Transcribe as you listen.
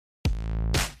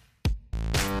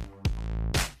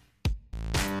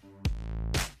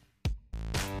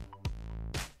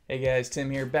Hey guys, Tim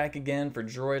here, back again for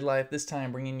Droid Life, this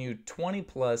time bringing you 20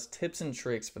 plus tips and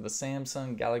tricks for the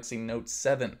Samsung Galaxy Note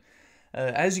 7.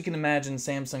 As you can imagine,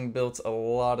 Samsung built a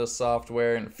lot of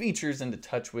software and features into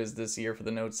TouchWiz this year for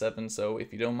the Note 7, so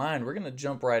if you don't mind, we're going to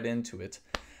jump right into it.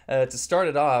 To start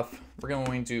it off, we're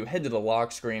going to head to the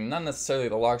lock screen. Not necessarily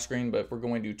the lock screen, but we're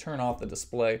going to turn off the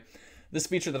display. This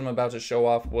feature that I'm about to show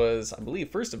off was, I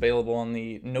believe, first available on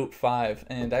the Note 5,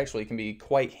 and actually can be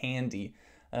quite handy.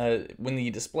 When the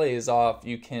display is off,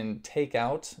 you can take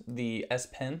out the S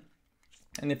Pen,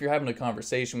 and if you're having a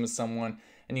conversation with someone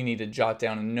and you need to jot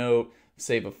down a note,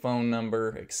 save a phone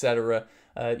number, etc.,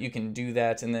 you can do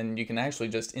that, and then you can actually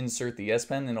just insert the S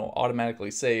Pen and it'll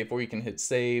automatically save, or you can hit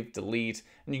save, delete,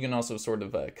 and you can also sort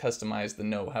of customize the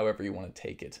note however you want to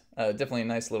take it. Definitely a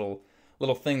nice little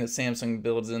thing that Samsung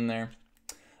builds in there.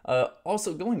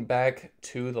 Also, going back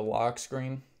to the lock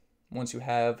screen, once you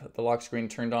have the lock screen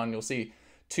turned on, you'll see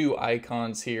two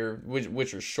icons here,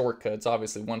 which are shortcuts.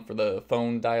 Obviously, one for the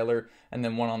phone dialer, and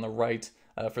then one on the right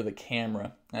for the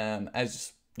camera.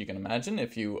 As you can imagine,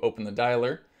 if you open the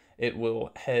dialer, it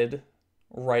will head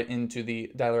right into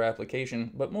the dialer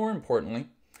application. But more importantly,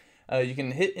 you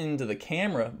can hit into the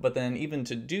camera, but then even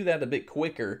to do that a bit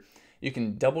quicker, you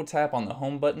can double tap on the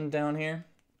home button down here,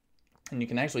 and you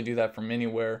can actually do that from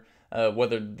anywhere,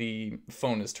 whether the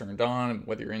phone is turned on,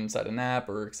 whether you're inside an app,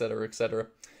 or etc., etc.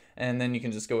 And then you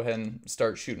can just go ahead and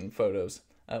start shooting photos.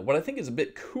 What I think is a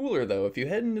bit cooler though, if you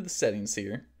head into the settings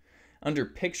here, under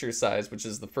picture size, which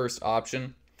is the first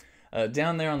option,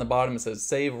 down there on the bottom it says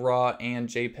save RAW and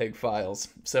JPEG files.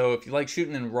 So if you like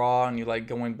shooting in RAW and you like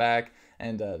going back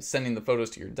and sending the photos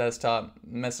to your desktop,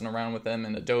 messing around with them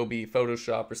in Adobe,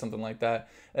 Photoshop, or something like that,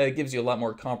 it gives you a lot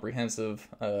more comprehensive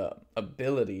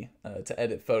ability to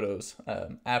edit photos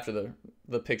after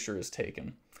the picture is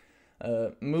taken.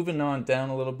 Moving on down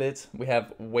a little bit, we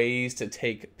have ways to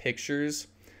take pictures,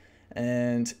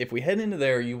 and if we head into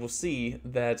there, you will see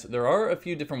that there are a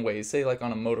few different ways. Say like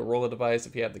on a Motorola device,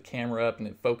 if you have the camera up and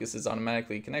it focuses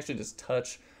automatically, you can actually just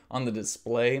touch on the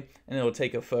display and it'll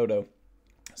take a photo.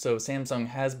 So Samsung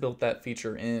has built that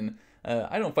feature in.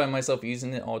 I don't find myself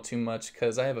using it all too much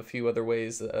because I have a few other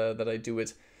ways that I do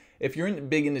it. If you're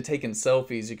big into taking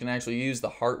selfies, you can actually use the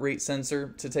heart rate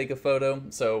sensor to take a photo.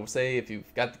 So say if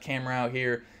you've got the camera out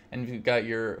here and you've got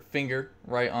your finger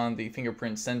right on the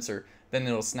fingerprint sensor, then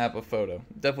it'll snap a photo.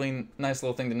 Definitely a nice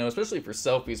little thing to know, especially for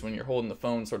selfies when you're holding the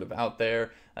phone sort of out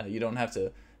there. You don't have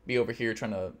to be over here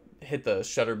trying to hit the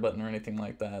shutter button or anything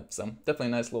like that. So definitely a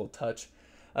nice little touch.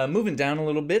 Moving down a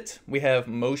little bit, we have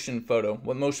motion photo.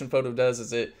 What motion photo does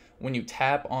is when you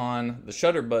tap on the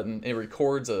shutter button, it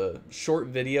records a short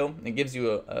video. It gives you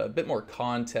a bit more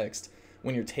context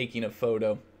when you're taking a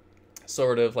photo.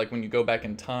 Sort of like when you go back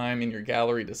in time in your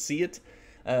gallery to see it,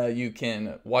 you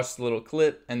can watch the little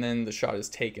clip and then the shot is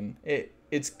taken.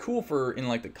 It's cool for in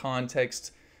like the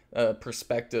context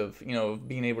perspective, you know,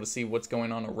 being able to see what's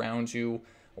going on around you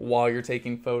while you're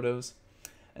taking photos.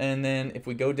 And then if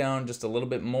we go down just a little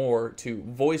bit more to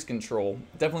voice control,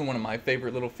 definitely one of my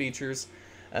favorite little features.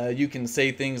 You can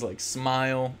say things like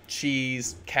smile,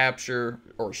 cheese, capture,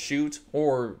 or shoot,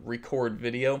 or record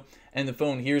video, and the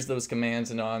phone hears those commands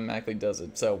and automatically does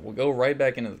it. So we'll go right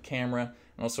back into the camera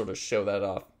and I'll sort of show that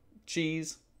off.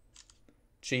 Cheese,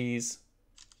 cheese,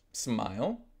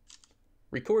 smile,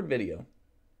 record video.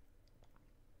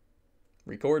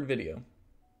 Record video.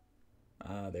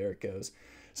 There it goes.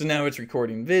 So now it's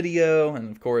recording video, and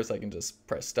of course I can just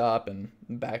press stop and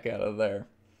back out of there.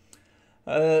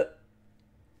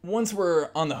 Once we're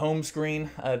on the home screen,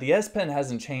 the S Pen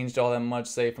hasn't changed all that much,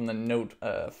 say from the Note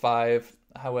 5.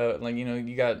 However, like, you know,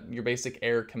 you got your basic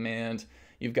air command,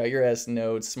 you've got your S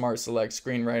Notes, Smart Select,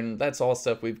 screenwriting. That's all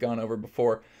stuff we've gone over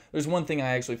before. There's one thing I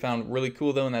actually found really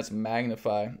cool though, and that's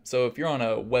magnify. So if you're on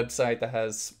a website that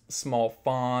has small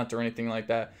font or anything like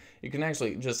that, you can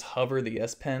actually just hover the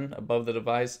S Pen above the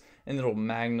device and it'll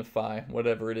magnify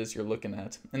whatever it is you're looking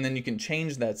at. And then you can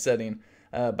change that setting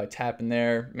by tapping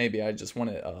there. Maybe I just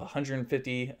want it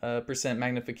 150%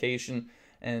 magnification,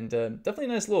 and definitely a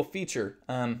nice little feature.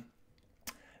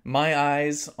 My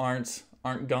eyes aren't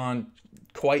gone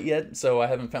quite yet, so I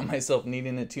haven't found myself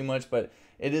needing it too much, but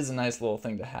it is a nice little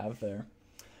thing to have there.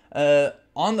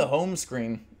 On the home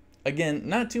screen, again,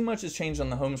 not too much has changed on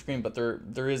the home screen, but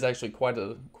there is actually quite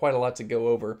a lot to go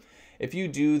over. If you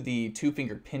do the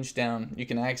two-finger pinch down, you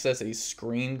can access a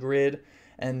screen grid,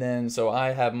 and then so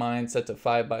I have mine set to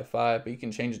 5x5, but you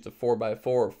can change it to 4x4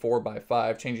 or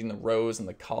 4x5, changing the rows and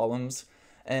the columns,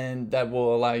 and that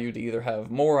will allow you to either have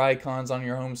more icons on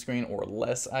your home screen or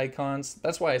less icons.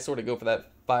 That's why I sort of go for that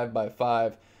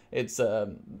 5x5. It's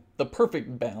the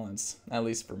perfect balance, at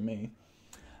least for me.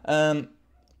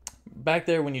 Back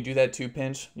there, when you do that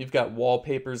 2-pinch, you've got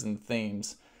wallpapers and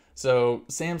themes. So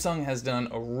Samsung has done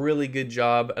a really good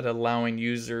job at allowing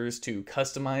users to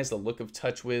customize the look of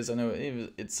TouchWiz. I know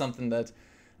it's something that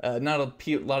not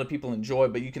a lot of people enjoy,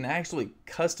 but you can actually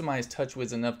customize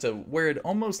TouchWiz enough to where it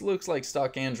almost looks like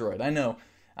stock Android. I know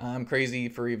I'm crazy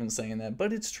for even saying that,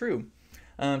 but it's true.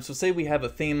 So say we have a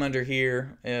theme under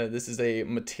here. This is a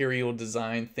material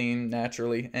design theme,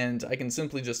 naturally, and I can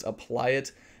simply just apply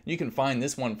it. You can find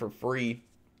this one for free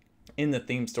in the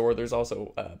theme store. There's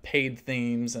also paid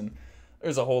themes, and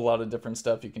there's a whole lot of different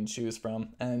stuff you can choose from.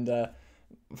 And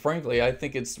frankly, I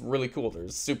think it's really cool.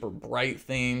 There's super bright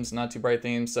themes, not too bright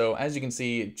themes. So as you can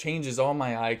see, it changes all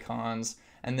my icons.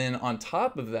 And then on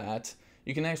top of that,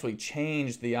 you can actually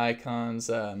change the icons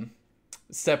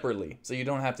separately. So you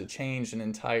don't have to change an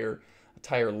entire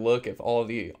look if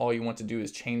all you want to do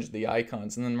is change the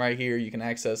icons. And then right here, you can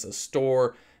access a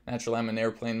store. Naturally, I'm in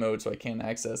airplane mode, so I can't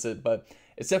access it, but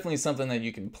it's definitely something that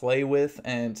you can play with,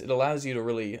 and it allows you to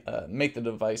really make the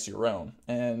device your own.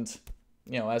 And,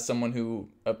 you know, as someone who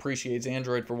appreciates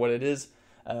Android for what it is,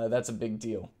 that's a big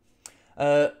deal.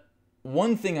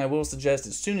 One thing I will suggest,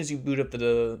 as soon as you boot up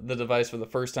the device for the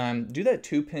first time, do that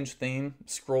 2-pinch theme,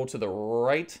 scroll to the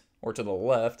right or to the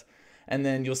left, and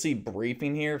then you'll see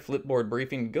briefing here, Flipboard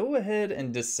briefing. Go ahead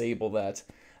and disable that.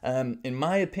 In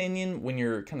my opinion, when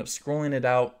you're kind of scrolling it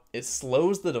out, it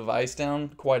slows the device down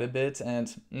quite a bit,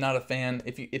 and not a fan.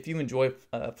 If you enjoy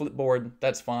Flipboard,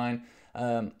 that's fine.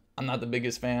 I'm not the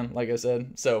biggest fan, like I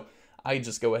said, so I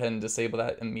just go ahead and disable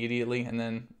that immediately, and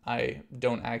then I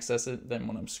don't access it then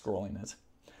when I'm scrolling it.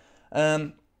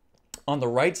 On the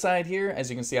right side here, as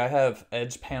you can see, I have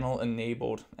Edge Panel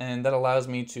enabled, and that allows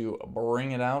me to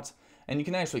bring it out, and you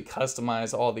can actually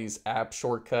customize all these app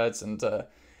shortcuts. And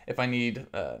if I need,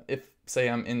 if say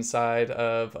I'm inside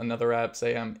of another app,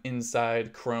 say I'm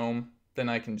inside Chrome, then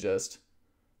I can just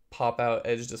pop out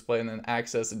Edge Display and then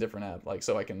access a different app. Like,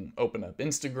 so I can open up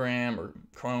Instagram or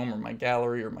Chrome or my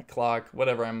gallery or my clock,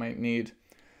 whatever I might need.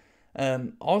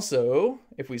 Also,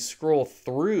 if we scroll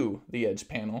through the Edge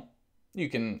panel, you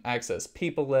can access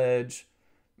People Edge,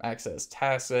 access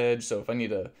Task Edge. So if I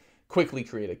need to quickly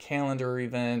create a calendar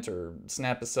event or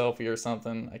snap a selfie or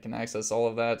something, I can access all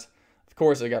of that. Of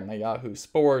course, I got my Yahoo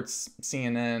Sports,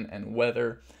 CNN, and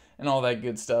weather, and all that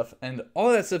good stuff. And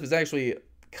all that stuff is actually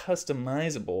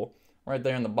customizable. Right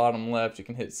there in the bottom left, you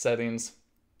can hit settings,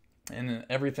 and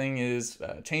everything is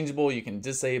changeable. You can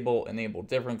disable, enable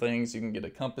different things. You can get a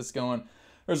compass going.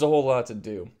 There's a whole lot to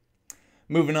do.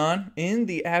 Moving on, in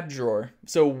the app drawer.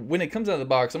 So when it comes out of the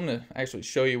box, I'm going to actually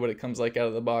show you what it comes like out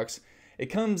of the box. It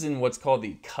comes in what's called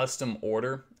the custom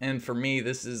order. And for me,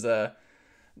 this is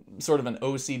sort of an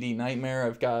OCD nightmare.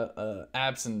 I've got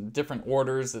apps in different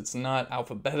orders. It's not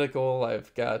alphabetical.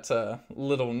 I've got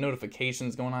little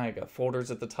notifications going on. I've got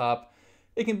folders at the top.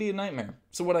 It can be a nightmare.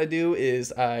 So what I do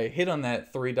is I hit on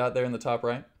that 3 dot there in the top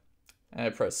right, and I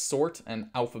press sort and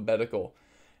alphabetical.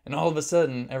 And all of a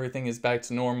sudden, everything is back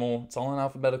to normal. It's all in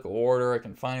alphabetical order. I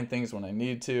can find things when I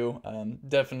need to.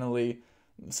 Definitely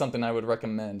something I would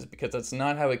recommend, because that's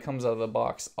not how it comes out of the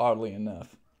box, oddly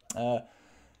enough.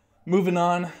 Moving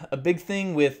on, a big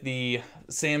thing with the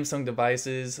Samsung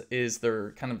devices is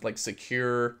they're kind of like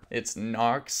secure. It's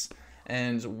Knox.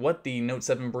 And what the Note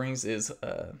 7 brings is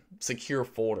a secure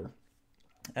folder.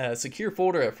 Secure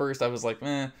folder, at first I was like,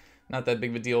 not that big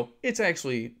of a deal. It's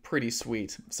actually pretty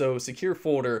sweet. So secure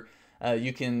folder,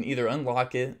 you can either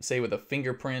unlock it, say with a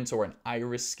fingerprint or an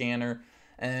iris scanner,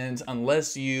 and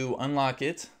unless you unlock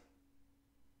it,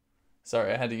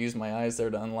 sorry, I had to use my eyes there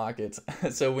to unlock it.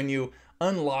 So when you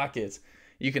unlock it,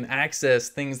 you can access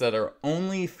things that are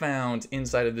only found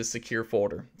inside of this secure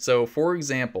folder. So for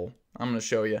example, I'm going to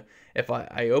show you. If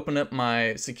I open up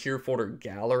my secure folder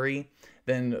gallery,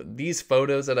 then these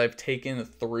photos that I've taken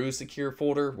through secure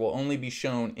folder will only be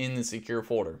shown in the secure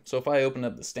folder. So if I open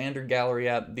up the standard gallery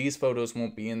app, these photos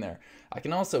won't be in there. I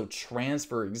can also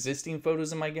transfer existing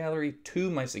photos in my gallery to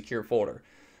my secure folder.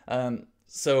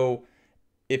 So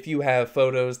if you have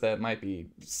photos that might be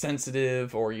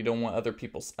sensitive, or you don't want other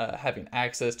people having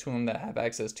access to them that have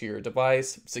access to your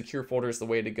device, secure folder is the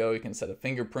way to go. You can set a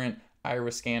fingerprint,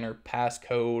 iris scanner,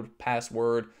 passcode,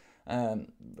 password, a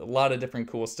lot of different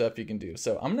cool stuff you can do.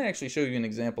 So I'm going to actually show you an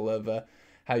example of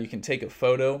how you can take a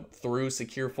photo through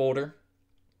secure folder,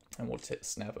 and we'll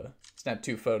snap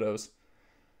 2 photos.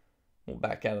 We'll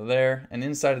back out of there, and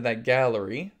inside of that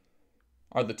gallery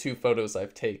are the 2 photos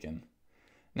I've taken.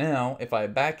 Now, if I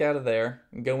back out of there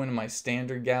and go into my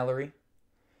standard gallery,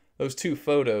 those 2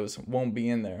 photos won't be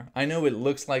in there. I know it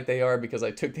looks like they are because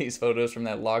I took these photos from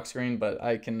that lock screen, but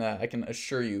I can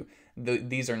assure you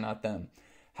these are not them.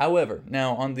 However,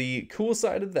 now on the cool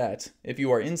side of that, if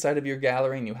you are inside of your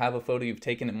gallery and you have a photo you've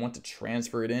taken and want to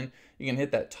transfer it in, you can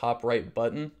hit that top right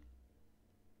button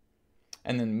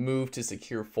and then move to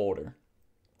secure folder.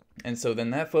 And so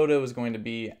then that photo is going to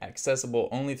be accessible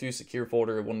only through secure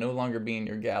folder. It will no longer be in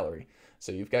your gallery.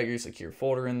 So you've got your secure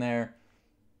folder in there,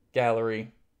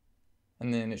 gallery,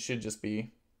 and then it should just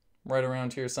be right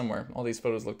around here somewhere. All these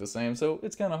photos look the same, so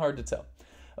it's kind of hard to tell.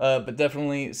 But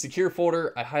definitely secure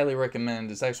folder, I highly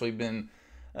recommend. It's actually been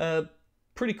a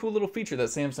pretty cool little feature that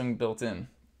Samsung built in.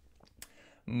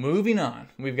 Moving on,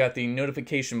 we've got the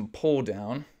notification pull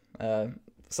down,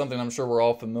 something I'm sure we're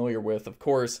all familiar with. Of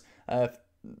course,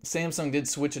 Samsung did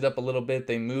switch it up a little bit.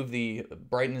 They moved the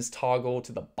brightness toggle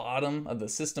to the bottom of the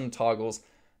system toggles.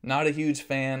 Not a huge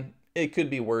fan. It could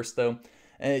be worse though.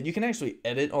 You can actually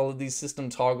edit all of these system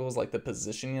toggles, like the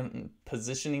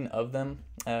positioning of them.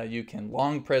 You can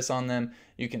long press on them.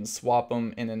 You can swap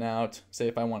them in and out. Say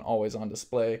if I want always on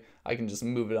display, I can just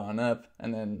move it on up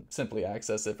and then simply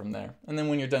access it from there. And then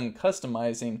when you're done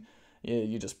customizing,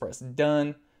 you just press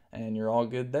done and you're all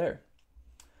good there.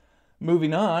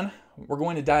 Moving on, we're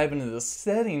going to dive into the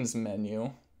settings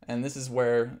menu, and this is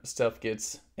where stuff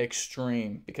gets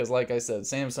extreme because like I said,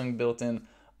 Samsung built in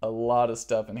a lot of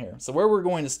stuff in here. So where we're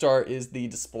going to start is the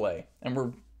display, and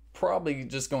we're probably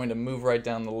just going to move right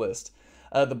down the list.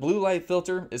 The blue light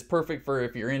filter is perfect for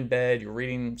if you're in bed, you're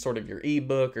reading sort of your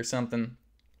ebook or something.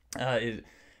 It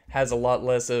has a lot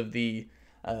less of the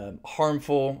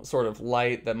harmful sort of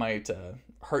light that might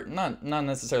hurt, not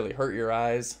necessarily hurt your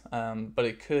eyes, but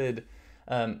it could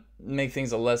make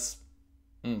things a less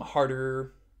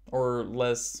harder or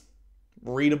less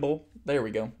readable. There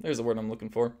we go. There's the word I'm looking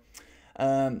for.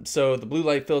 So the blue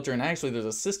light filter, and actually there's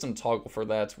a system toggle for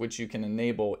that, which you can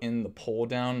enable in the pull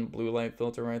down blue light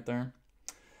filter right there.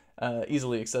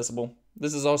 Easily accessible.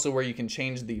 This is also where you can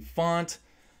change the font.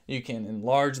 You can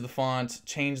enlarge the font,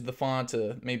 change the font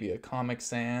to maybe a Comic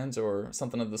Sans or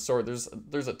something of the sort.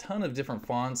 There's a ton of different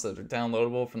fonts that are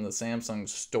downloadable from the Samsung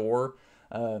store.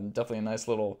 Definitely a nice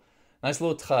little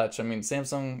touch. I mean,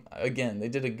 Samsung, again, they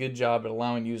did a good job at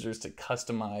allowing users to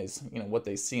customize, what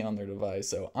they see on their device.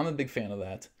 So I'm a big fan of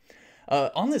that.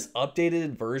 On this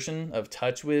updated version of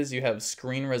TouchWiz, you have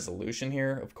screen resolution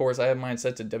here. Of course, I have mine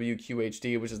set to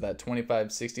WQHD, which is that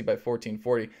 2560 by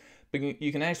 1440. But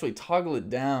you can actually toggle it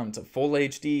down to full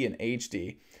HD and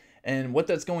HD. And what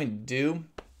that's going to do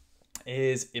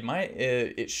is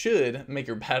it should make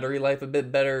your battery life a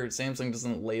bit better. Samsung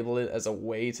doesn't label it as a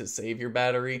way to save your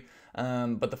battery,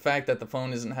 but the fact that the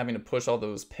phone isn't having to push all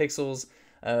those pixels,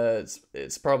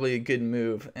 it's probably a good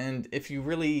move. And if you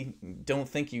really don't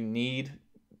think you need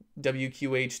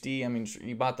WQHD, I mean,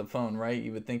 you bought the phone, right?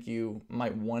 You would think you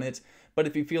might want it, but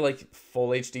if you feel like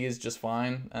full HD is just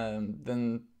fine,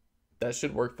 then that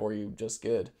should work for you just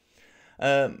good.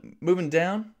 Moving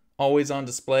down, always on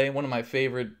display. One of my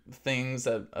favorite things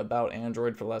about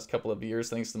Android for the last couple of years,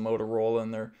 thanks to Motorola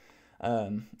and their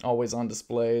always on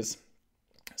displays.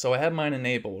 So I have mine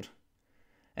enabled.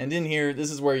 And in here, this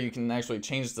is where you can actually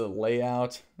change the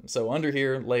layout. So under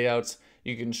here, layouts,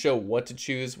 you can show what to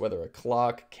choose, whether a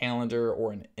clock, calendar,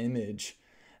 or an image.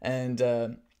 And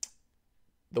the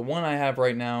one I have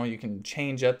right now, you can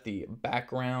change up the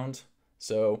background.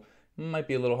 So it might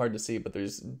be a little hard to see, but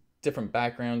there's different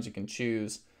backgrounds you can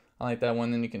choose. I like that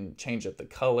one. Then you can change up the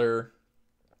color.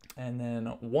 And then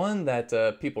one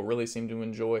that people really seem to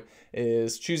enjoy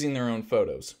is choosing their own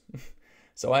photos.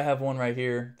 So I have one right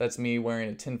here. That's me wearing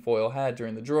a tinfoil hat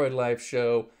during the Droid Life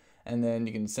show. And then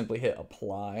you can simply hit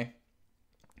apply.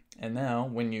 And now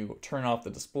when you turn off the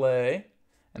display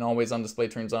and always on display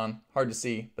turns on, hard to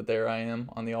see, but there I am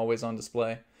on the always on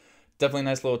display. Definitely a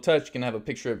nice little touch. You can have a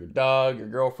picture of your dog, your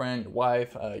girlfriend, your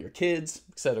wife, your kids,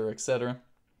 etc., etc.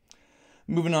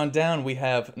 Moving on down, we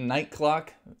have night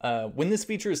clock. When this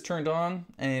feature is turned on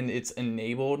and it's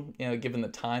enabled, given the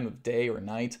time of day or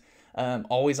night,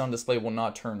 always on display will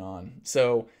not turn on.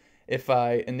 So if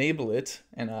I enable it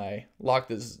and I lock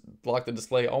the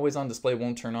display, always on display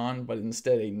won't turn on, but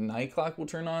instead a night clock will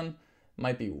turn on.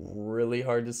 Might be really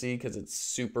hard to see because it's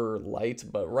super light,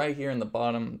 but right here in the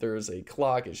bottom there's a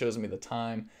clock. It shows me the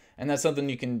time, and that's something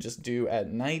you can just do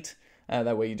at night.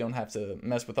 That way you don't have to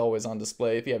mess with always on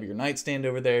display. If you have your nightstand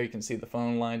over there, you can see the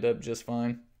phone lined up just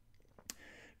fine.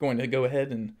 Going to go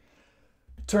ahead and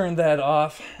turn that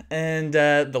off. And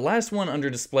the last one under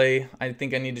display I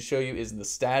think I need to show you is the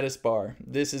status bar.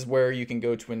 This is where you can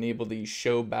go to enable the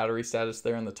show battery status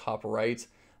there in the top right.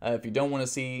 If you don't want to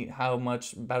see how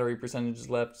much battery percentage is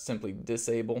left, simply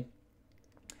disable.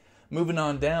 Moving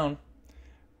on down,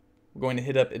 we're going to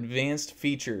hit up advanced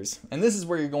features. And this is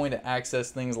where you're going to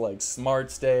access things like Smart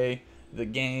Stay, the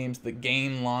games, the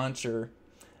game launcher,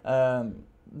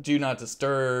 do not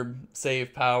disturb,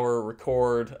 save power,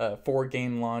 record, for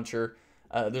game launcher.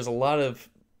 There's a lot of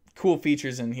cool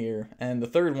features in here, and the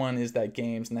third one is that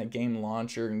games and that game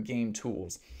launcher and game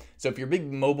tools. So if you're a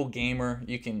big mobile gamer,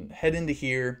 you can head into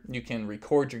here, you can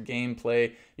record your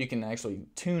gameplay, you can actually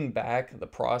tune back the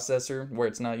processor where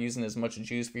it's not using as much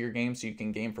juice for your game, so you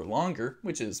can game for longer,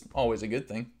 which is always a good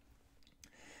thing.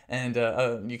 And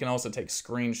you can also take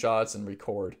screenshots and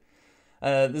record.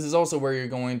 This is also where you're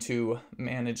going to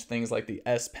manage things like the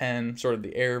S Pen, sort of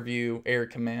the air view, air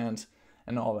command,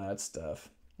 and all that stuff.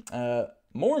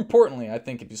 More importantly, I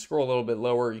think if you scroll a little bit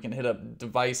lower, you can hit up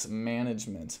device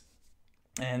management.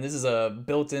 And this is a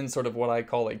built-in sort of what I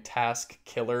call a task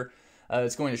killer.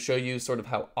 It's going to show you sort of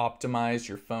how optimized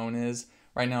your phone is.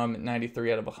 Right now I'm at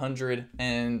 93 out of 100,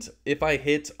 and if I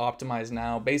hit optimize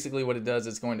now, basically what it does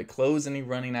is going to close any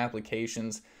running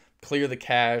applications, clear the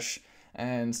cache,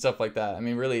 and stuff like that. I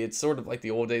mean, really, it's sort of like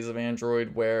the old days of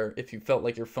Android, where if you felt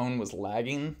like your phone was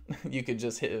lagging, you could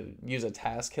just use a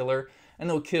task killer, and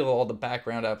it'll kill all the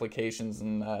background applications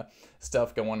and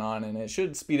stuff going on, and it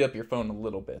should speed up your phone a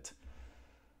little bit.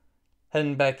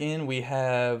 Heading back in, we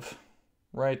have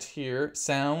right here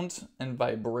sound and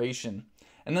vibration.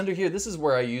 And under here, this is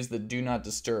where I use the do not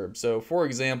disturb. So for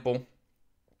example,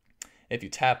 if you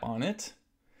tap on it,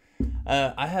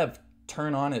 I have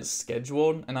turn on as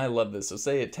scheduled, and I love this. So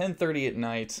say at 10:30 at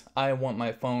night, I want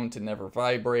my phone to never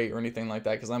vibrate or anything like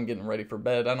that because I'm getting ready for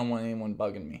bed. I don't want anyone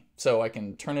bugging me. So I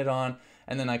can turn it on,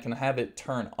 and then I can have it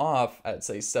turn off at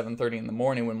say 7:30 in the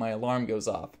morning when my alarm goes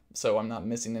off. So I'm not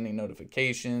missing any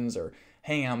notifications or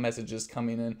Hangout messages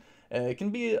coming in. It can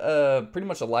be pretty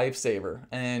much a lifesaver,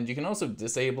 and you can also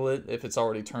disable it if it's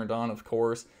already turned on, of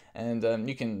course, and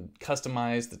you can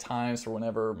customize the times for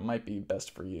whenever might be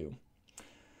best for you.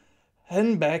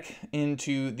 Heading back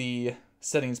into the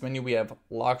settings menu, we have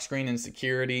lock screen and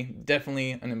security,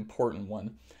 definitely an important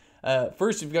one.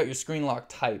 First, you've got your screen lock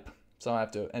type, so I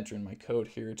have to enter in my code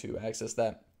here to access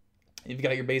that. You've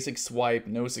got your basic swipe,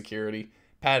 no security,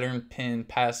 pattern, pin,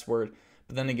 password,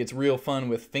 but then it gets real fun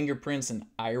with fingerprints and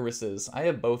irises. I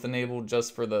have both enabled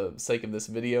just for the sake of this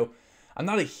video. I'm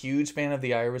not a huge fan of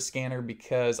the iris scanner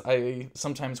because I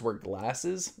sometimes wear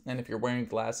glasses, and if you're wearing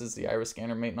glasses, the iris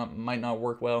scanner might not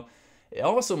work well. It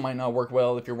also might not work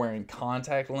well if you're wearing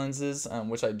contact lenses,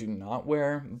 which I do not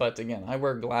wear, but again, I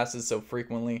wear glasses so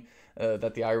frequently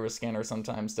that the iris scanner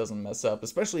sometimes doesn't mess up,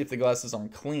 especially if the glasses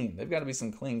aren't clean. They've got to be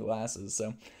some clean glasses,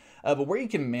 so... but where you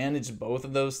can manage both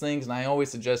of those things, and I always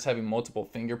suggest having multiple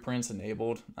fingerprints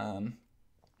enabled.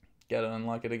 Gotta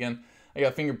unlock it again. I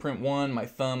got fingerprint 1, my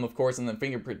thumb, of course, and then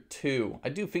fingerprint 2. I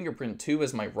do fingerprint 2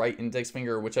 as my right index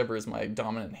finger, or whichever is my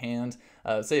dominant hand.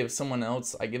 Say if someone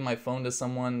else, I give my phone to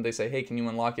someone, they say, hey, can you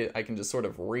unlock it? I can just sort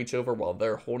of reach over while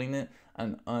they're holding it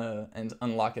and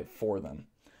unlock it for them.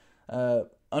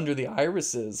 Under the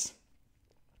irises,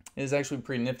 it is actually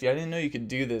pretty nifty. I didn't know you could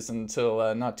do this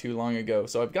until not too long ago.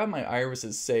 So I've got my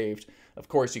irises saved. Of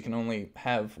course, you can only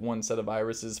have one set of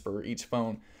irises for each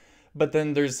phone. But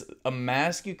then there's a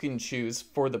mask you can choose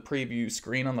for the preview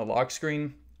screen on the lock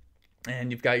screen. And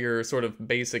you've got your sort of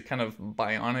basic kind of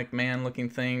Bionic Man looking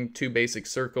thing, 2 basic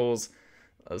circles,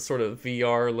 a sort of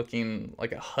VR looking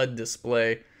like a HUD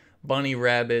display, bunny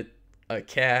rabbit, a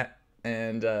cat,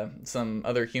 and some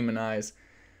other human eyes.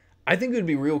 I think it would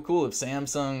be real cool if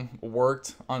Samsung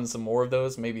worked on some more of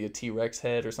those, maybe a T-Rex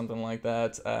head or something like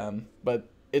that. But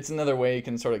it's another way you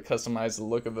can sort of customize the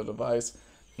look of the device.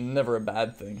 Never a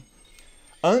bad thing.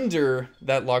 Under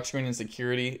that lock screen and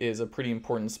security is a pretty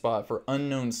important spot for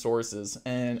unknown sources.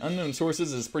 And unknown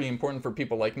sources is pretty important for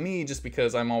people like me just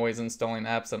because I'm always installing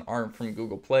apps that aren't from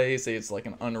Google Play. Say it's like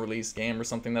an unreleased game or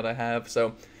something that I have.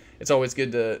 So it's always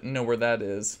good to know where that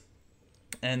is.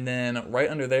 And then right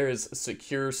under there is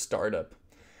Secure Startup.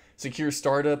 Secure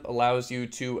Startup allows you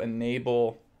to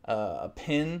enable a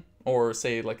PIN or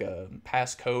say like a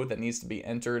passcode that needs to be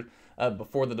entered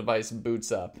before the device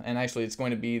boots up. And actually it's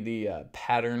going to be the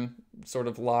pattern sort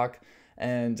of lock.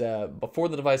 And before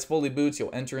the device fully boots,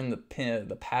 you'll enter in the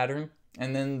pattern,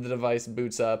 and then the device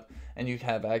boots up and you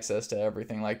have access to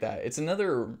everything like that. It's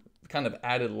another kind of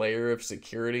added layer of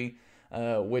security.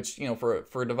 Which, you know,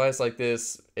 for a device like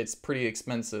this, it's pretty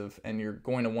expensive and you're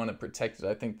going to want to protect it,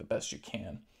 I think, the best you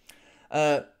can.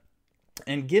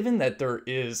 And given that there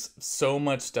is so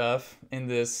much stuff in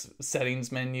this settings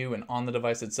menu and on the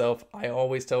device itself, I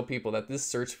always tell people that this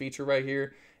search feature right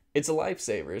here, it's a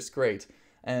lifesaver. It's great.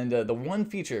 And the one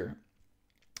feature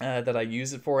that I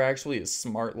use it for actually is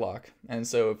Smart Lock. And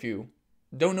so if you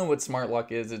don't know what Smart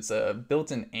Lock is, it's a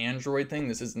built-in Android thing.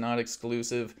 This is not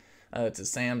exclusive to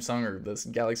Samsung or this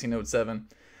Galaxy Note 7.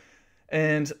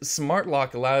 And Smart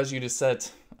Lock allows you to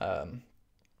set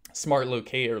smart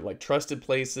locator, like trusted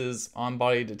places,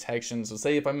 on-body detection. So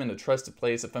say if I'm in a trusted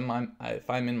place, if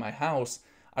I'm in my house,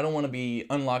 I don't want to be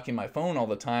unlocking my phone all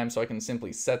the time, so I can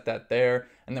simply set that there,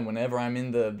 and then whenever I'm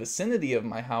in the vicinity of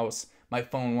my house, my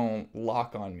phone won't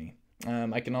lock on me.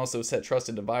 I can also set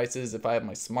trusted devices. If I have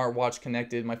my smartwatch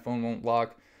connected, my phone won't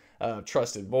lock.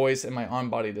 Trusted voice, and my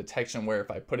on-body detection, where if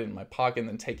I put it in my pocket and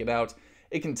then take it out,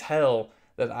 it can tell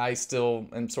that I still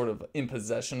am sort of in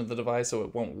possession of the device, so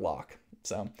it won't lock.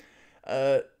 So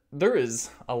there is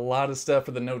a lot of stuff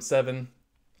for the Note 7.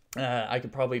 I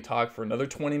could probably talk for another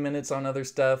 20 minutes on other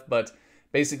stuff, but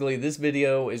basically this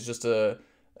video is just to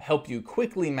help you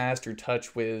quickly master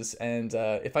TouchWiz, and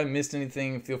if I missed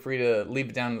anything, feel free to leave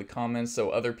it down in the comments so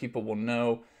other people will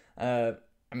know. I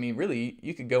mean, really,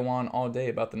 you could go on all day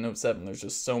about the Note 7. There's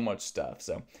just so much stuff.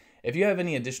 So if you have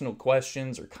any additional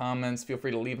questions or comments, feel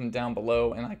free to leave them down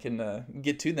below, and I can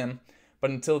get to them. But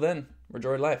until then, we're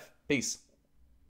Droid Life. Peace.